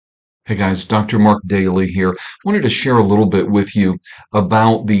Hey guys, Dr. Mark Dailey here. Wanted to share a little bit with you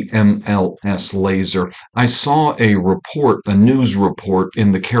about the MLS laser. I saw a news report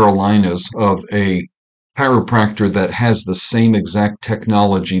in the Carolinas of a chiropractor that has the same exact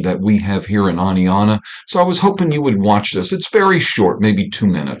technology that we have here in Oneonta. So I was hoping you would watch this. It's very short, maybe 2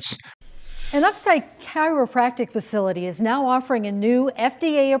 minutes. An upstate chiropractic facility is now offering a new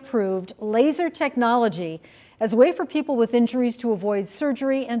FDA-approved laser technology as a way for people with injuries to avoid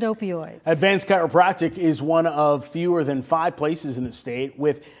surgery and opioids. Advanced Chiropractic is one of fewer than 5 places in the state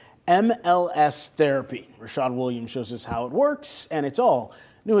with MLS Therapy. Rashad Williams shows us how it works, and it's all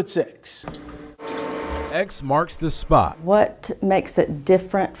new at 6. X marks the spot. What makes it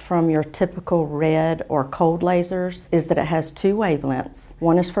different from your typical red or cold lasers is that it has 2 wavelengths.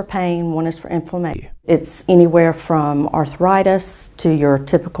 One is for pain, one is for inflammation. It's anywhere from arthritis to your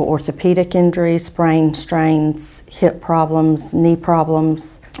typical orthopedic injuries, sprains, strains, hip problems, knee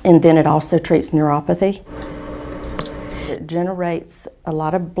problems, and then it also treats neuropathy. It generates a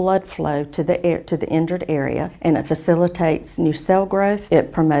lot of blood flow to the injured area, and it facilitates new cell growth.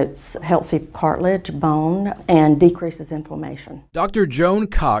 It promotes healthy cartilage, bone, and decreases inflammation. Dr. Joan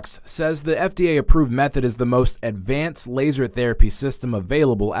Cox says the FDA-approved method is the most advanced laser therapy system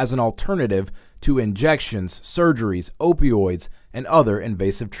available as an alternative to injections, surgeries, opioids, and other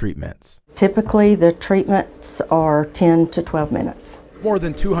invasive treatments. Typically, the treatments are 10 to 12 minutes. More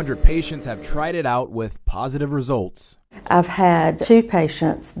than 200 patients have tried it out with positive results. I've had 2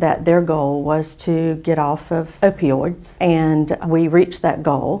 patients that their goal was to get off of opioids, and we reached that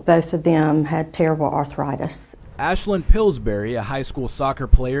goal. Both of them had terrible arthritis. Ashlyn Pillsbury, a high school soccer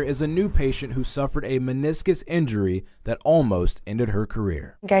player, is a new patient who suffered a meniscus injury that almost ended her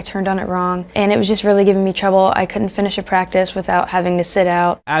career. I turned on it wrong, and it was just really giving me trouble. I couldn't finish a practice without having to sit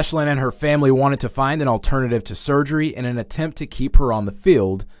out. Ashlyn and her family wanted to find an alternative to surgery in an attempt to keep her on the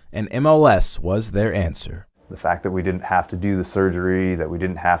field, and MLS was their answer. The fact that we didn't have to do the surgery, that we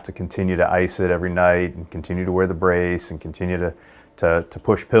didn't have to continue to ice it every night and continue to wear the brace and continue to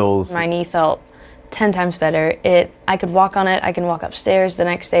push pills. My knee felt 10 times better. I could walk on it, I can walk upstairs the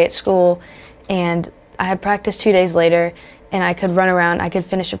next day at school, and I had practice 2 days later, and I could run around, I could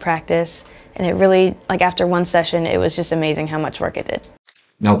finish a practice, and it really, like after one session, it was just amazing how much work it did.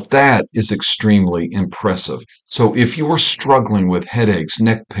 Now that is extremely impressive. So if you are struggling with headaches,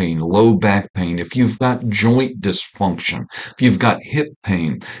 neck pain, low back pain, if you've got joint dysfunction, if you've got hip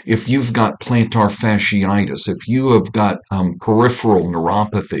pain, if you've got plantar fasciitis, if you have got peripheral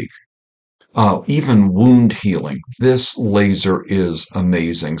neuropathy, even wound healing, this laser is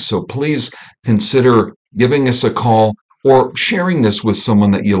amazing. So please consider giving us a call or sharing this with someone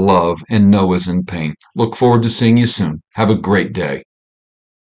that you love and know is in pain. Look forward to seeing you soon. Have a great day.